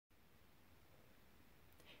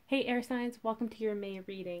Hey air signs, welcome to your May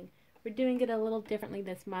reading. We're doing it a little differently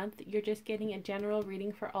this month. You're just getting a general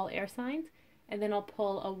reading for all air signs, and then I'll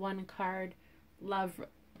pull a one card love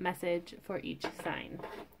message for each sign.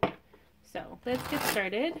 So let's get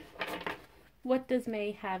started. What does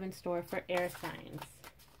May have in store for air signs?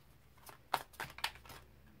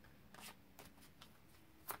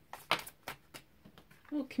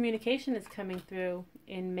 Ooh, communication is coming through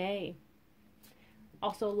in May.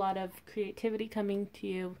 Also a lot of creativity coming to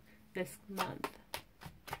you this month.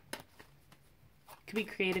 Could be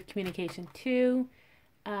creative communication too,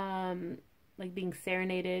 like being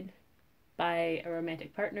serenaded by a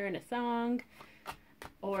romantic partner in a song,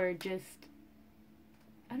 or just,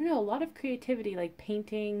 I don't know, a lot of creativity like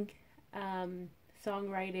painting,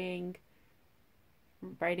 songwriting,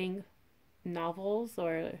 writing novels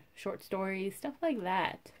or short stories, stuff like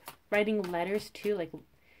that. Writing letters too, like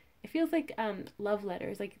it feels like love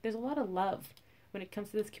letters. Like there's a lot of love when it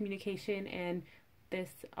comes to this communication and this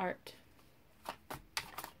art.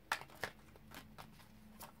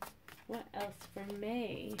 What else for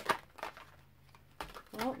May?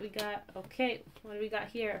 Well, we got, okay, what do we got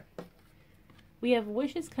here? We have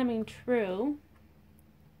wishes coming true.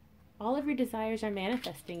 All of your desires are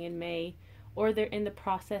manifesting in May, or they're in the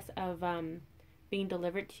process of being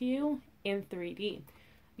delivered to you in 3D.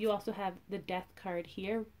 You also have the Death card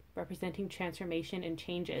here, representing transformation and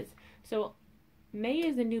changes. So May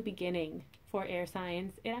is a new beginning for air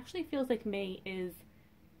signs. It actually feels like May is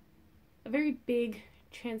a very big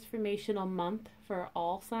transformational month for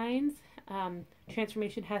all signs.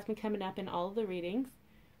 Transformation has been coming up in all of the readings.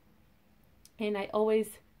 And I always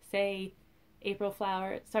say April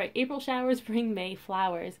showers bring May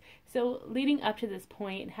flowers. So leading up to this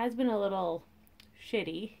point has been a little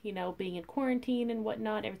shitty, you know, being in quarantine and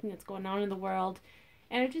whatnot, everything that's going on in the world.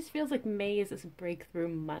 And it just feels like May is this breakthrough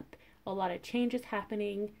month. A lot of changes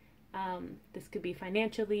happening. This could be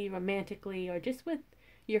financially, romantically, or just with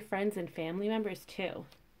your friends and family members too.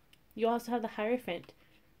 You also have the Hierophant,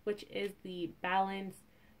 which is the balance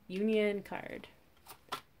union card.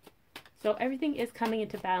 So everything is coming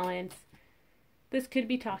into balance. This could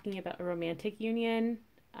be talking about a romantic union,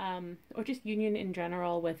 or just union in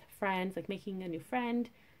general with friends, like making a new friend,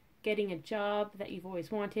 getting a job that you've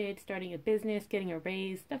always wanted, starting a business, getting a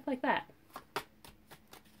raise, stuff like that.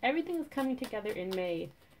 Everything is coming together in May.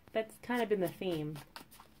 That's kind of been the theme.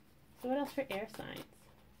 So what else for air signs?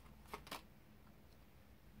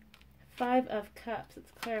 Five of Cups.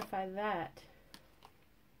 Let's clarify that.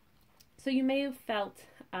 So you may have felt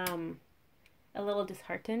a little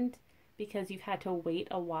disheartened because you've had to wait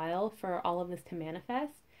a while for all of this to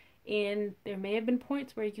manifest. And there may have been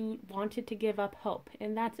points where you wanted to give up hope.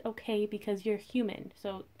 And that's okay because you're human.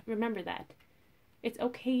 So remember that. It's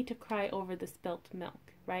okay to cry over the spilt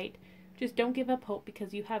milk, right? Just don't give up hope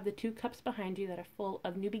because you have the two cups behind you that are full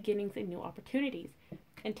of new beginnings and new opportunities.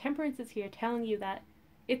 And Temperance is here telling you that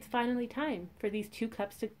it's finally time for these two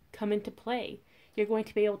cups to come into play. You're going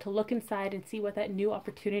to be able to look inside and see what that new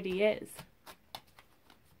opportunity is.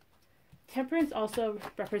 Temperance also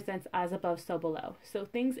represents as above, so below. So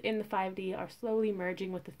things in the 5D are slowly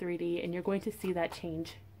merging with the 3D, and you're going to see that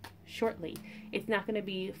change shortly. It's not going to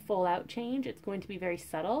be full out change. It's going to be very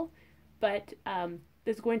subtle, but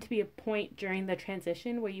there's going to be a point during the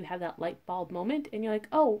transition where you have that light bulb moment and you're like,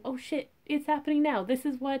 oh shit, it's happening now. This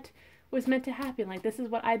is what was meant to happen. Like, this is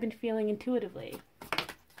what I've been feeling intuitively.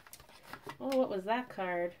 Oh, what was that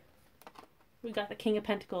card? We got the King of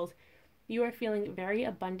Pentacles. You are feeling very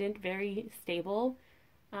abundant, very stable.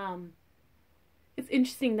 It's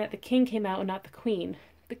interesting that the King came out and not the Queen.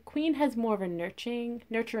 The Queen has more of a nurturing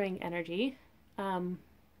energy,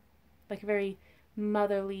 like a very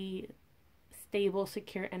motherly, stable,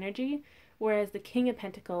 secure energy, whereas the King of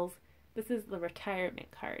Pentacles, this is the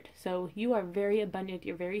retirement card. So you are very abundant,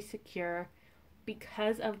 you're very secure.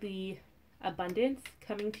 Because of the abundance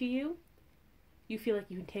coming to you, you feel like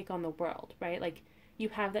you can take on the world, right? Like you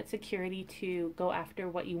have that security to go after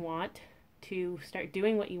what you want, to start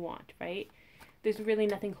doing what you want, right? There's really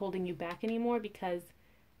nothing holding you back anymore because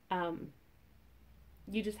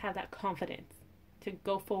you just have that confidence to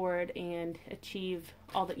go forward and achieve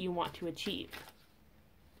all that you want to achieve.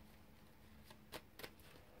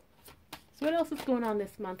 So what else is going on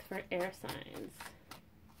this month for air signs?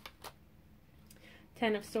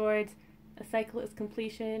 Ten of Swords. A cycle is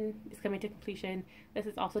coming to completion. This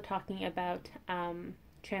is also talking about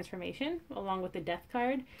transformation along with the Death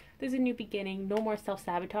card. There's a new beginning, no more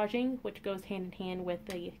self-sabotaging, which goes hand in hand with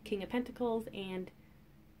the King of Pentacles and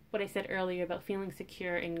what I said earlier about feeling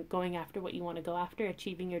secure and going after what you want to go after,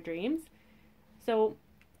 achieving your dreams. So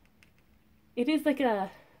it is like a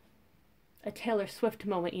a Taylor Swift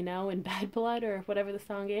moment, you know, in Bad Blood or whatever the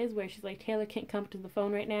song is, where she's like, Taylor can't come to the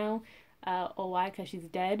phone right now. Oh, why? Because she's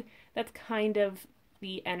dead. That's kind of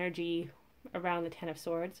the energy around the Ten of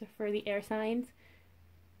Swords for the air signs.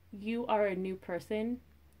 You are a new person.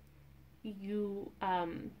 You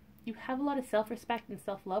have a lot of self-respect and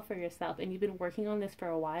self-love for yourself, and you've been working on this for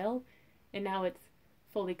a while, and now it's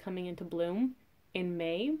fully coming into bloom in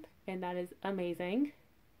May, and that is amazing.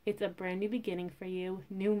 It's a brand new beginning for you,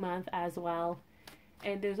 new month as well,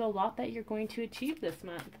 and there's a lot that you're going to achieve this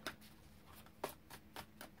month.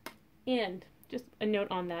 And just a note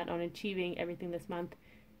on that, on achieving everything this month,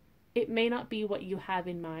 it may not be what you have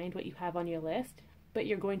in mind, what you have on your list, but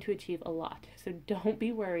you're going to achieve a lot. So don't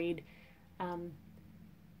be worried.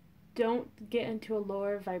 Don't get into a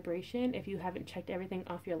lower vibration if you haven't checked everything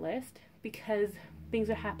off your list, because things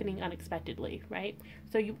are happening unexpectedly, right?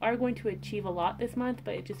 So you are going to achieve a lot this month,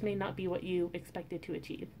 but it just may not be what you expected to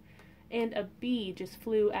achieve. And a bee just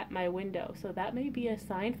flew at my window, so that may be a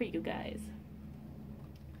sign for you guys.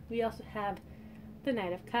 We also have the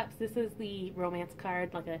Knight of Cups. This is the romance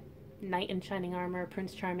card, like a knight in shining armor,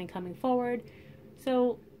 Prince Charming coming forward.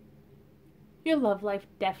 So your love life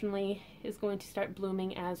definitely is going to start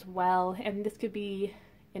blooming as well, and this could be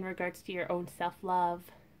in regards to your own self-love,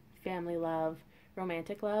 family love,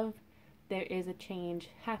 romantic love. There is a change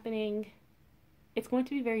happening. It's going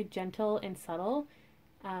to be very gentle and subtle,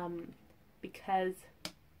 because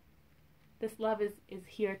this love is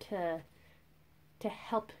here to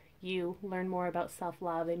help you learn more about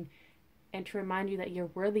self-love and to remind you that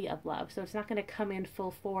you're worthy of love. So it's not going to come in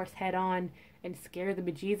full force head on and scare the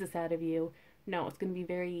bejesus out of you. No, it's going to be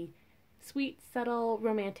very sweet, subtle,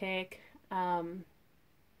 romantic,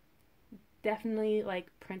 definitely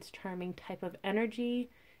like Prince Charming type of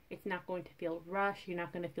energy. It's not going to feel rushed. You're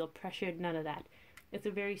not going to feel pressured. None of that. It's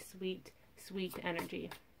a very sweet, sweet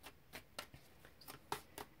energy.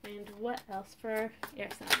 And what else for air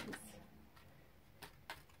signs?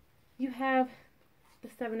 You have the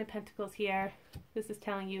Seven of Pentacles here. This is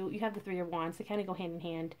telling you, you have the Three of Wands. They kind of go hand in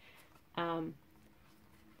hand.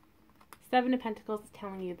 Seven of Pentacles is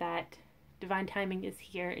telling you that divine timing is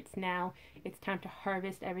here. It's now. It's time to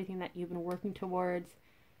harvest everything that you've been working towards.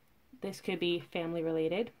 This could be family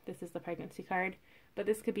related. This is the pregnancy card. But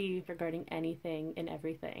this could be regarding anything and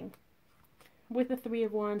everything. With the Three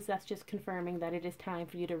of Wands, that's just confirming that it is time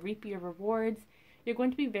for you to reap your rewards. You're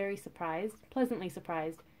going to be very surprised, pleasantly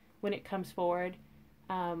surprised, when it comes forward.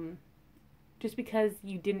 Just because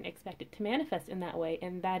you didn't expect it to manifest in that way,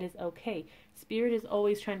 and that is okay. Spirit is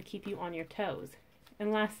always trying to keep you on your toes.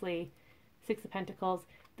 And lastly, Six of Pentacles.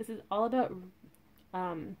 This is all about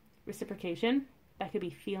reciprocation. That could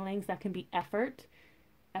be feelings, that can be effort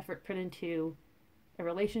put into a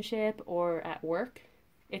relationship or at work.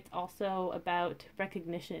 It's also about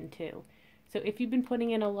recognition too. So if you've been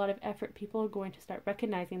putting in a lot of effort, people are going to start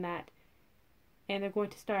recognizing that, and they're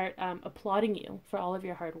going to start applauding you for all of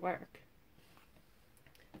your hard work.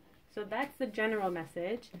 So that's the general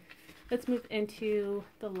message. Let's move into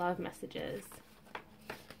the love messages.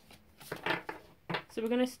 So we're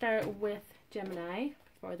going to start with Gemini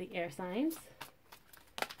for the air signs.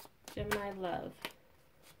 Gemini love.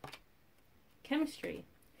 Chemistry.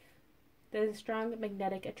 There's a strong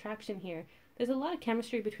magnetic attraction here. There's a lot of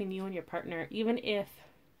chemistry between you and your partner, even if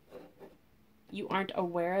you aren't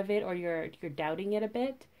aware of it or you're doubting it a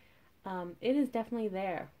bit. It is definitely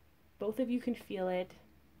there. Both of you can feel it.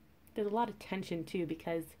 There's a lot of tension too,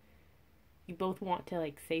 because you both want to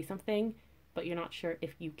like say something, but you're not sure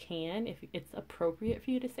if you can, if it's appropriate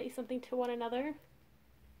for you to say something to one another.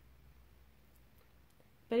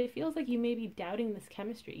 But it feels like you may be doubting this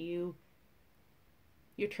chemistry.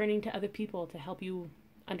 You're turning to other people to help you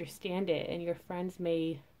understand it, and your friends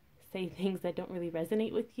may say things that don't really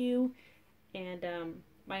resonate with you. And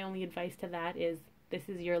my only advice to that is, this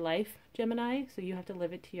is your life, Gemini, so you have to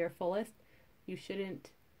live it to your fullest. You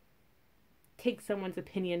shouldn't take someone's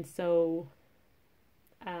opinion so,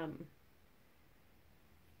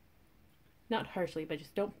 not harshly, but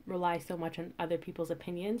just don't rely so much on other people's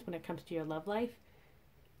opinions when it comes to your love life.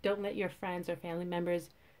 Don't let your friends or family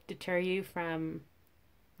members deter you from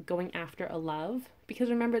going after a love, because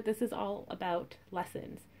remember, this is all about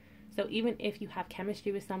lessons. So even if you have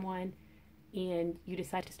chemistry with someone and you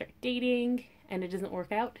decide to start dating and it doesn't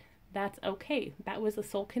work out, that's okay. That was a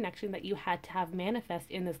soul connection that you had to have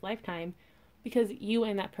manifest in this lifetime, because you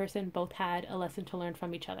and that person both had a lesson to learn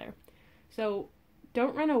from each other. So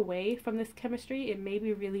don't run away from this chemistry. It may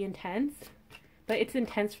be really intense, but it's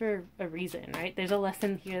intense for a reason, right? There's a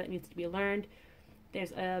lesson here that needs to be learned.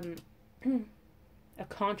 There's a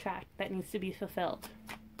contract that needs to be fulfilled.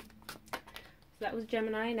 that was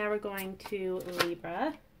Gemini. Now we're going to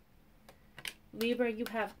Libra. Libra, you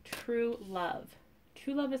have true love.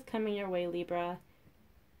 True love is coming your way, Libra.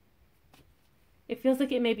 It feels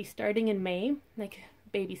like it may be starting in May, like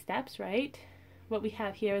baby steps, right? What we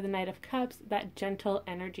have here, the Knight of Cups, that gentle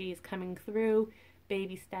energy is coming through,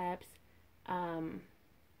 baby steps.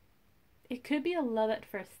 It could be a love at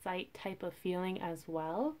first sight type of feeling as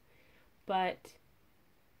well, but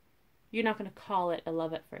you're not going to call it a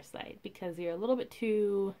love at first sight because you're a little bit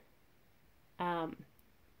too, I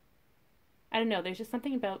don't know, there's just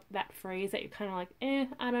something about that phrase that you're kind of like,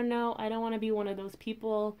 I don't know, I don't want to be one of those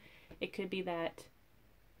people. It could be that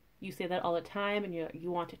you say that all the time and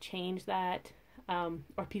you want to change that,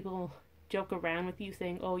 or people joke around with you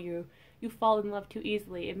saying, oh, you fall in love too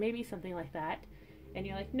easily. It may be something like that, and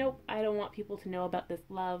you're like, nope, I don't want people to know about this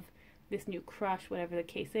love, this new crush, whatever the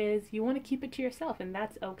case is. You want to keep it to yourself, and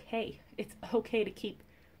that's okay. It's okay to keep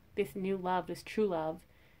this new love, this true love,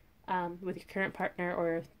 with your current partner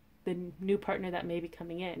or the new partner that may be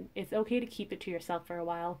coming in. It's okay to keep it to yourself for a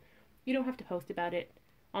while. You don't have to post about it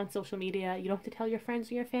on social media. You don't have to tell your friends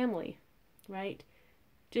or your family, right?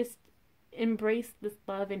 Just embrace this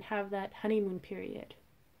love and have that honeymoon period.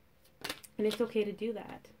 And it's okay to do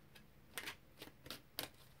that.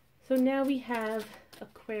 So now we have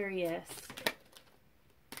Aquarius.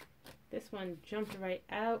 This one jumped right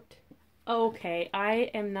out. Okay,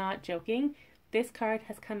 I am not joking. This card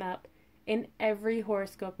has come up in every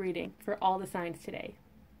horoscope reading for all the signs today.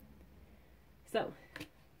 So,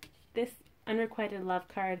 this unrequited love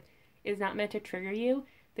card is not meant to trigger you.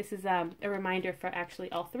 This is a reminder for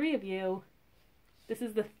actually all three of you. This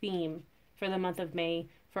is the theme for the month of May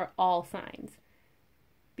for all signs.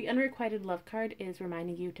 The unrequited love card is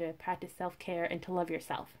reminding you to practice self-care and to love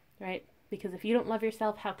yourself, right? Because if you don't love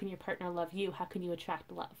yourself, how can your partner love you? How can you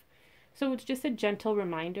attract love? So it's just a gentle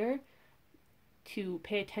reminder to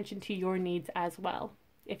pay attention to your needs as well.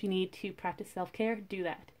 If you need to practice self-care, do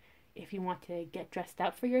that. If you want to get dressed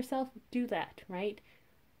up for yourself, do that, right?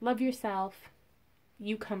 Love yourself.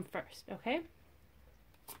 You come first, okay?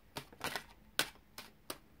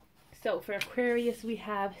 So for Aquarius, we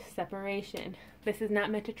have separation. This is not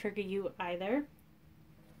meant to trigger you either,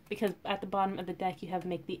 because at the bottom of the deck, you have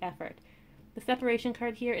make the effort. The separation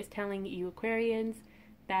card here is telling you Aquarians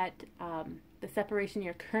that the separation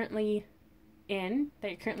you're currently in, that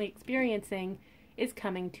you're currently experiencing, is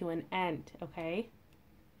coming to an end, okay?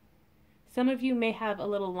 Some of you may have a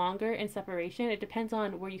little longer in separation. It depends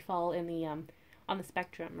on where you fall in the on the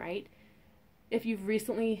spectrum, right? If you've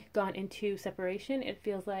recently gone into separation, it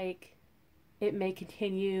feels like it may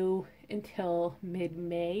continue until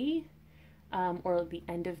mid-May or the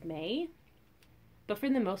end of May. But for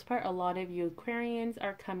the most part, a lot of you Aquarians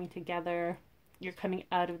are coming together. You're coming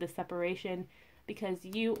out of the separation because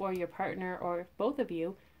you or your partner or both of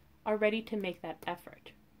you are ready to make that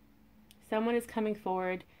effort. Someone is coming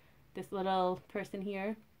forward, this little person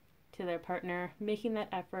here, to their partner, making that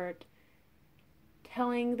effort,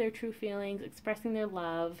 telling their true feelings, expressing their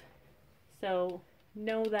love. So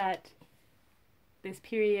know that this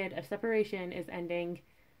period of separation is ending.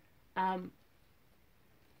 And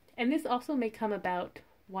this also may come about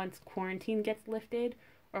once quarantine gets lifted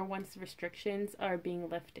or once restrictions are being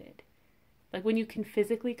lifted. Like when you can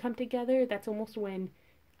physically come together, that's almost when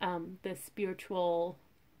the spiritual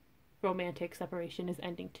romantic separation is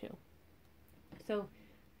ending too. So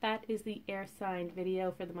that is the air sign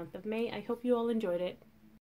video for the month of May. I hope you all enjoyed it.